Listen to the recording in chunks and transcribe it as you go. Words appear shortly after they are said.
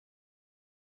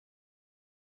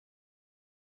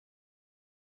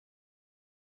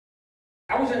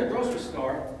I was in a grocery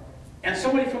store, and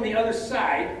somebody from the other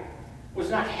side was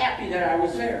not happy that I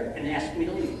was there and asked me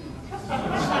to leave.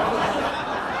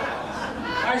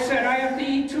 I said, I have to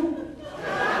eat too.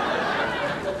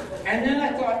 And then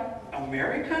I thought,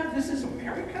 America? This is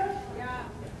America? Yeah.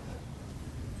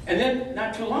 And then,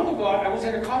 not too long ago, I was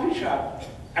at a coffee shop.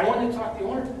 I wanted to talk to the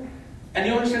owner. And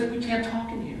the owner says, we can't talk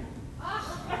in here.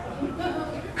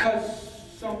 Because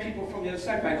some people from the other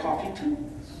side buy coffee too.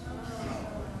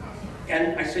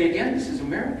 And I say again, this is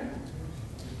America.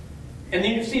 And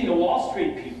then you've seen the Wall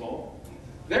Street people.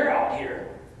 They're out here.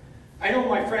 I know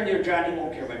my friend here, John, he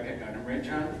won't care if I pick on him, right,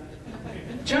 John?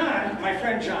 John, my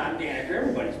friend John, Dan,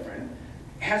 everybody's friend,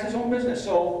 has his own business,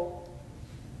 so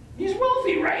he's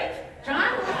wealthy, right,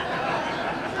 John?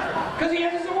 Because he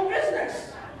has his own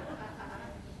business.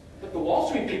 But the Wall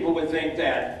Street people would think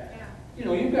that, you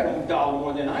know, you've got $1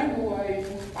 more than I do,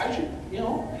 I should, you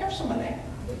know, have some of that.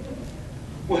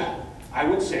 Well, I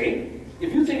would say,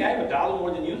 if you think I have $1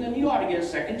 more than you, then you ought to get a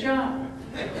second job.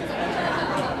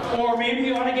 Or maybe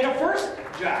you ought to get a first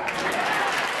job.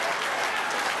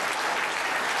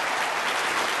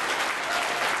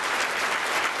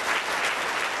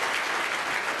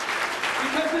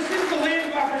 Because this is the land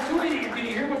of opportunity. And did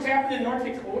you hear what's happening in North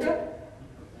Dakota?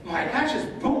 My gosh, it's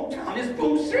boom town, it's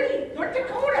boom city, North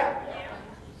Dakota.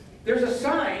 There's a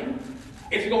sign,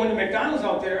 if you go into McDonald's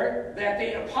out there, that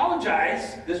they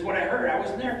apologize. This is what I heard, I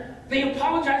wasn't there. They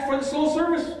apologize for the slow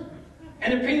service.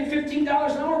 And they're paying $15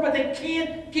 an hour, but they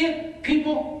can't get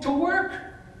people to work.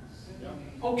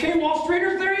 Okay, Wall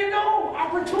Streeters, there you go.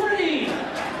 Opportunity. Go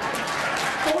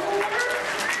to work.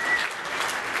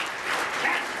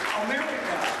 That's America.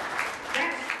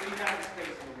 That's the United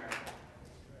States of America.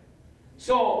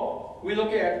 So, we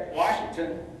look at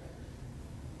Washington,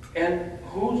 and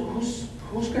who's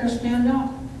going to stand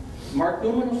up? Mark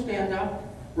Newman will stand up.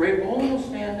 Ray Bowen will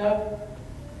stand up.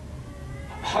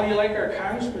 How do you like our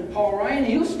Congressman Paul Ryan?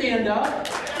 He'll stand up.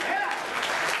 Yeah.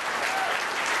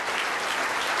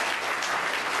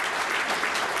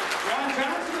 Ron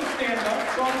Johnson will stand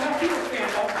up. Sean Duffy will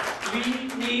stand up. We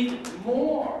need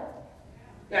more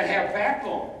that have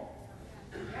backbone.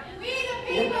 We the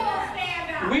people will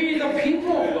stand up. We the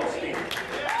people will stand up.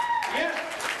 Yes.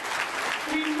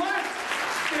 We must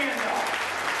stand up.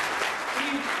 We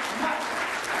must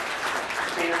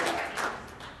stand up.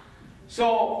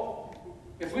 So,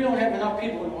 if we don't have enough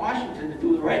people in Washington to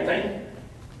do the right thing,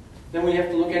 then we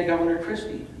have to look at Governor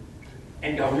Christie,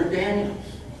 and Governor Daniels,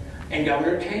 and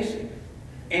Governor Kasich,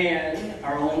 and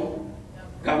our own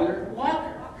Governor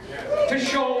Walker, to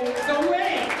show the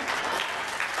way.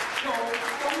 Show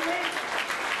the way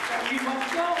that we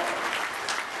must go.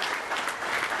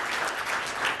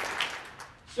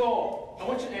 So, I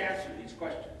want you to answer these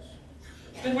questions.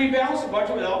 Did we balance the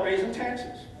budget without raising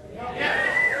taxes?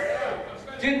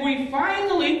 Did we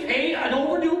finally pay an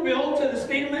overdue bill to the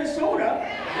state of Minnesota?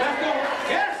 Left over?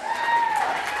 Yes.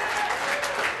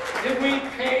 Did we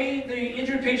pay the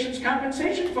Injured Patients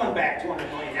Compensation Fund back $200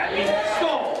 million that we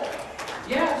stole?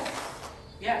 Yes.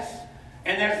 Yes.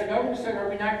 And as the governor said, are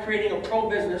we not creating a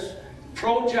pro-business,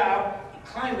 pro-job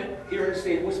climate here in the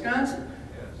state of Wisconsin?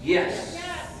 Yes.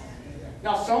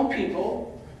 Now, some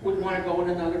people would want to go in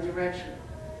another direction.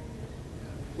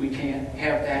 We can't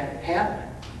have that happen.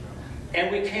 And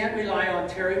we can't rely on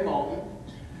Terry Moulton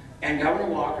and Governor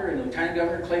Walker and Lieutenant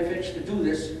Governor Clay Fitch to do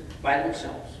this by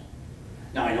themselves.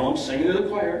 Now, I know I'm singing to the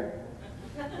choir,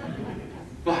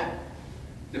 but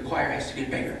the choir has to get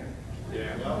bigger.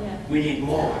 We need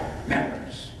more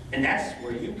members, and that's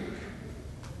where you come in.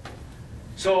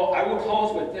 So I will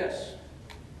close with this.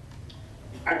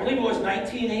 I believe it was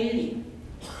 1980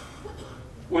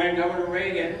 when Governor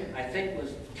Reagan, I think it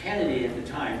was Kennedy at the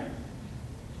time,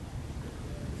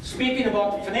 speaking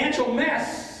about the financial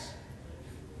mess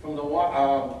from the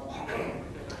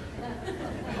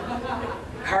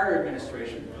Carter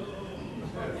administration,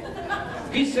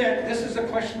 he said, this is the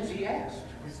questions he asked.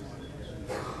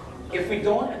 If we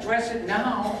don't address it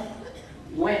now,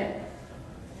 when?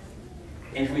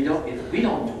 And if we don't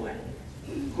do it,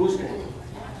 who's going to do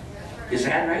it? Is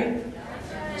that right?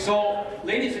 So,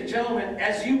 ladies and gentlemen,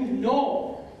 as you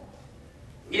know,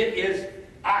 it is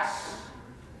us.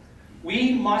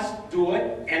 We must do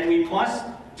it, and we must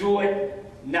do it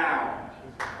now.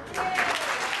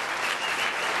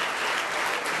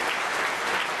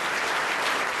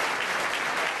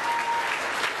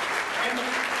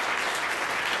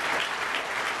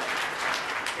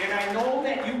 And I know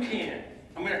that you can.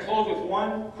 I'm going to close with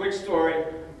one quick story.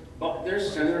 But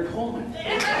there's Senator Coleman.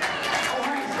 How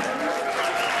are you, Senator?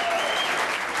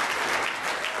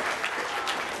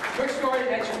 Quick story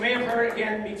that you may have heard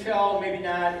again me tell, maybe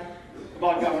not,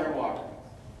 about Governor Walker.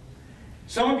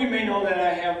 Some of you may know that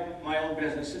I have my own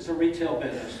business. It's a retail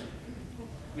business.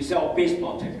 We sell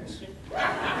baseball tickets. Come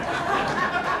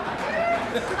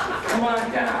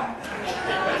on down.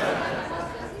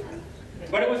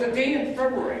 But it was a day in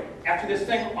February, after this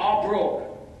thing all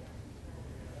broke,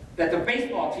 that the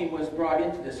baseball team was brought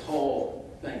into this whole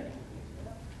thing.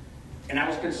 And I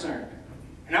was concerned.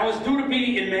 And I was due to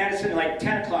be in Madison at like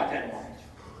 10 o'clock that morning.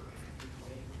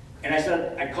 And I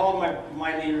said, I called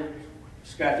my leader,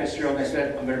 Scott Fitzgerald, and I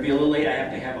said, I'm going to be a little late. I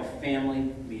have to have a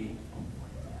family meeting.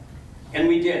 And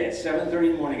we did. At 7:30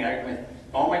 in the morning,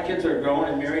 all my kids are grown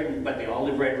and married, but they all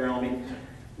live right around me.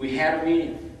 We had a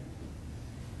meeting.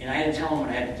 And I had to tell them what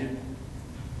I had to do.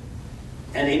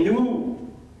 And they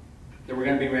knew there were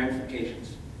going to be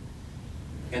ramifications.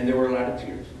 And there were a lot of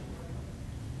tears.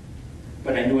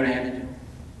 But I knew what I had to do.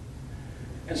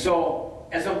 And so,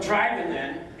 as I'm driving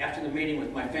then, after the meeting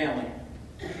with my family,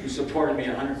 who supported me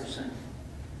 100%,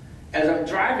 as I'm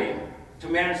driving to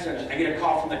Madison, I get a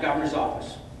call from the governor's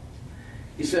office.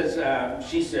 He says,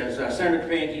 she says, Senator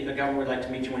Kapanke, the governor would like to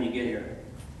meet you when you get here.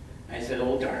 I said,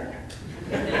 oh darn.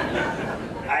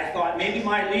 I thought maybe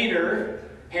my leader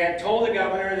had told the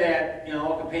governor that, you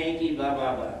know, Kapanke, blah,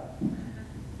 blah, blah,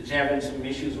 is having some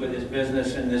issues with his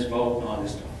business and this vote and all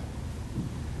this stuff.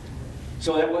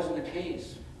 So that wasn't the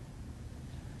case.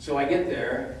 So I get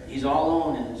there, he's all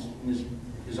alone in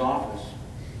his office.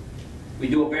 We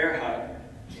do a bear hug.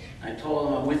 I told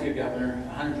him, I'm with you, Governor,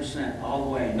 100%, all the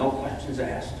way, no questions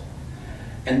asked.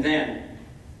 And then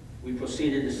we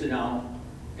proceeded to sit down,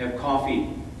 have coffee,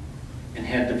 and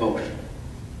had devotion.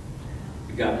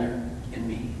 The governor and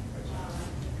me.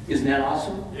 Isn't that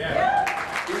awesome?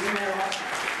 Yeah. Isn't that awesome?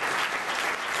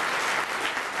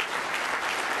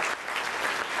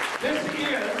 This is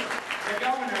the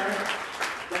governor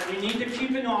that we need to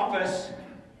keep in office,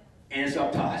 and it's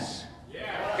up to us.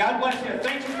 Yeah. God bless you.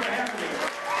 Thank you for having me.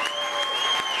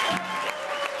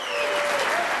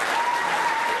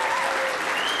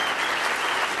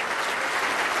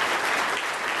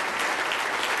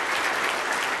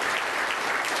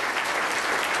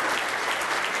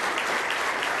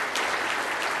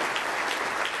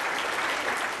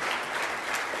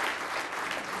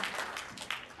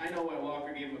 I know why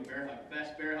Walker gave him a bear hug.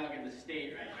 Best bear hug in the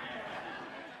state right now.